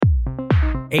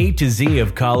A to Z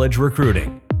of college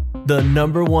recruiting. The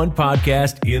number one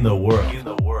podcast in the world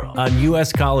on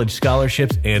U.S. college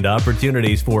scholarships and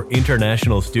opportunities for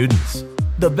international students.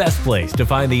 The best place to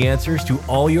find the answers to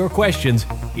all your questions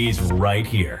is right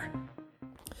here.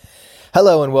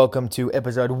 Hello and welcome to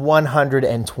episode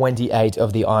 128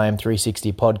 of the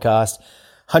IM360 podcast.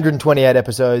 128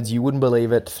 episodes, you wouldn't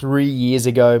believe it. 3 years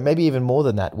ago, maybe even more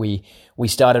than that, we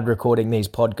started recording these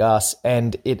podcasts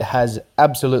and it has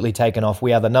absolutely taken off.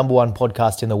 We are the number one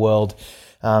podcast in the world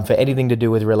for anything to do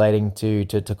with relating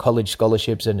to college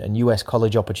scholarships and US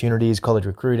college opportunities, college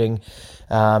recruiting.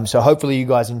 So hopefully you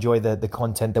guys enjoy the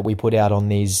content that we put out on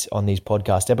these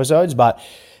podcast episodes. But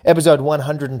episode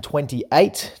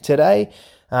 128 today.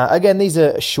 Again, these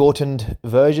are shortened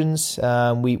versions.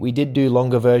 We did do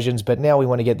longer versions, but now we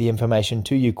want to get the information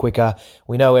to you quicker.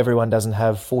 We know everyone doesn't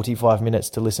have 45 minutes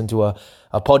to listen to a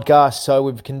podcast, so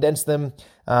we've condensed them.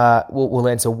 We'll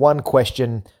answer one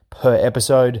question per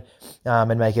episode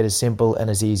and make it as simple and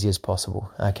as easy as possible.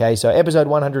 Okay, so episode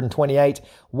 128,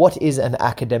 what is an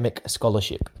academic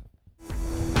scholarship?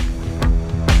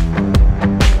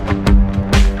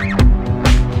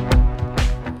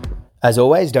 As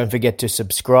always, don't forget to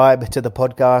subscribe to the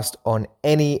podcast on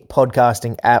any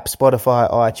podcasting app,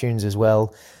 Spotify, iTunes as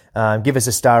well. Give us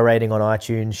a star rating on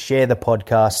iTunes. Share the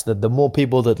podcast. The more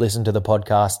people that listen to the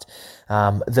podcast,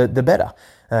 the better.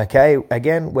 Okay,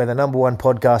 again, we're the number one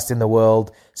podcast in the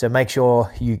world, so make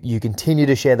sure you continue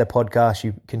to share the podcast.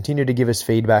 You continue to give us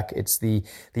feedback. It's the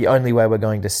only way we're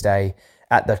going to stay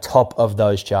at the top of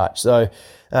those charts. So,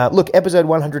 look, episode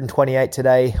 128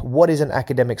 today, what is an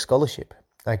academic scholarship?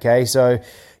 Okay, so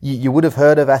you would have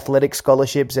heard of athletic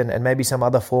scholarships and maybe some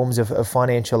other forms of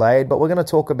financial aid, but we're going to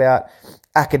talk about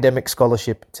academic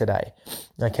scholarship today.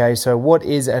 Okay, so what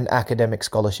is an academic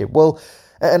scholarship? Well,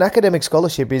 an academic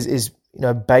scholarship is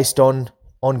based on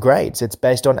grades. It's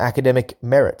based on academic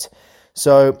merit.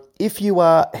 So if you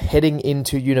are heading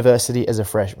into university as a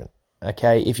freshman,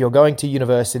 okay, if you're going to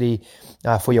university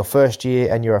for your first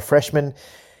year and you're a freshman,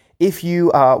 if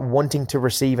you are wanting to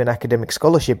receive an academic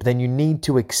scholarship, then you need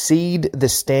to exceed the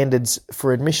standards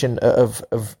for admission of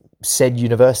said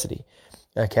university.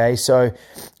 Okay, so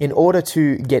in order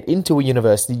to get into a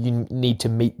university, you need to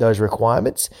meet those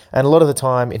requirements. And a lot of the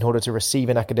time, in order to receive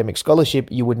an academic scholarship,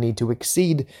 you would need to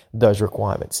exceed those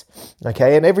requirements.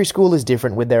 Okay, and every school is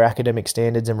different with their academic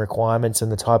standards and requirements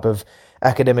and the type of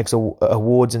academics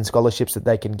awards and scholarships that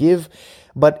they can give.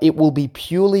 But it will be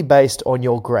purely based on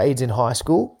your grades in high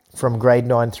school from grade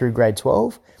 9 through grade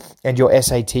 12 and your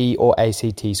SAT or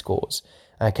ACT scores.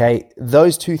 Okay,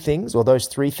 those three things,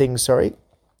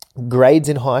 grades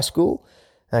in high school,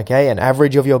 okay, an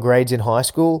average of your grades in high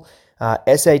school,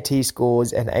 SAT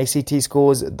scores and ACT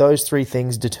scores, those three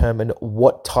things determine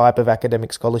what type of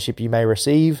academic scholarship you may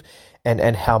receive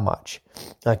and how much.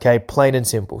 Okay, plain and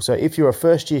simple. So if you're a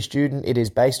first year student, it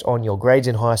is based on your grades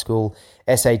in high school,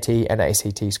 SAT and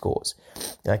ACT scores.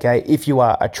 Okay, if you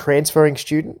are a transferring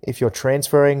student, if you're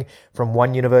transferring from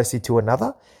one university to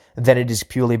another, then it is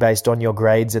purely based on your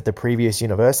grades at the previous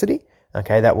university.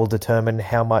 Okay, that will determine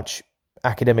how much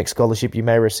academic scholarship you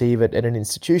may receive at an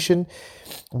institution.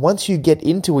 Once you get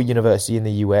into a university in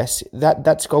the US,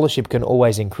 that scholarship can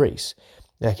always increase.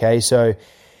 Okay, so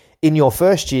in your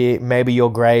first year, maybe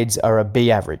your grades are a B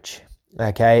average.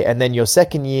 Okay, and then your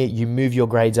second year, you move your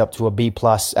grades up to a B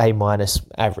plus, A minus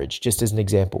average, just as an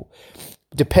example.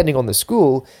 Depending on the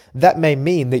school, that may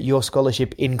mean that your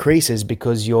scholarship increases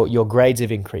because your grades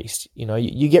have increased.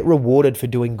 You get rewarded for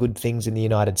doing good things in the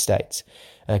United States.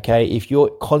 Okay, if you're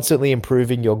constantly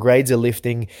improving, your grades are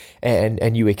lifting,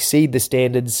 and you exceed the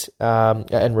standards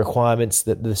and requirements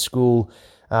that the school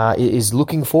is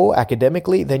looking for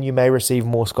academically, then you may receive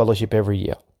more scholarship every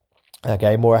year.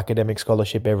 Okay, more academic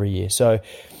scholarship every year. So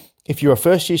if you're a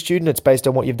first year student, it's based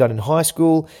on what you've done in high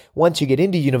school. Once you get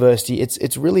into university,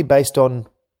 it's really based on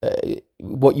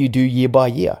what you do year by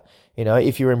year.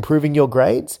 If you're improving your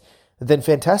grades, then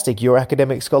fantastic, your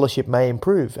academic scholarship may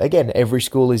improve. Again, every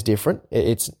school is different.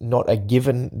 It's not a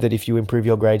given that if you improve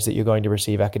your grades that you're going to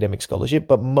receive academic scholarship,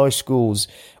 but most schools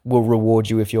will reward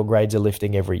you if your grades are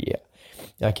lifting every year.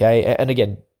 Okay, and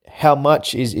again, how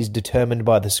much is determined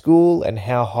by the school and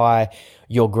how high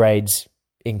your grades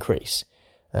increase.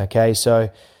 Okay, so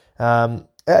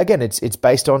again, it's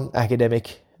based on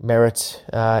academic merit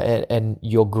and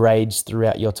your grades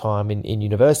throughout your time in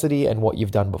university and what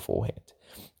you've done beforehand.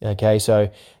 Okay,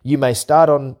 so you may start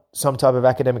on some type of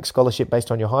academic scholarship based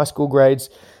on your high school grades,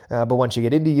 but once you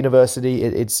get into university,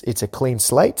 it's a clean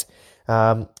slate,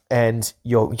 and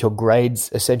your grades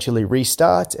essentially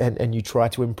restart, and you try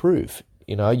to improve.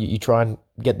 You try and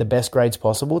get the best grades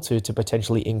possible to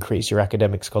potentially increase your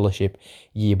academic scholarship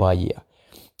year by year.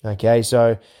 Okay,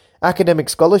 so academic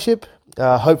scholarship,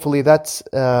 hopefully that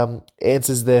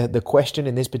answers the question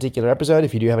in this particular episode.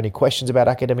 If you do have any questions about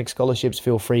academic scholarships,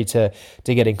 feel free to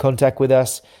get in contact with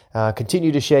us.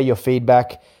 Continue to share your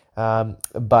feedback.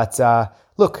 But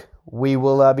look, we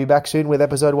will be back soon with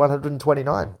episode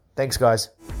 129. Thanks, guys.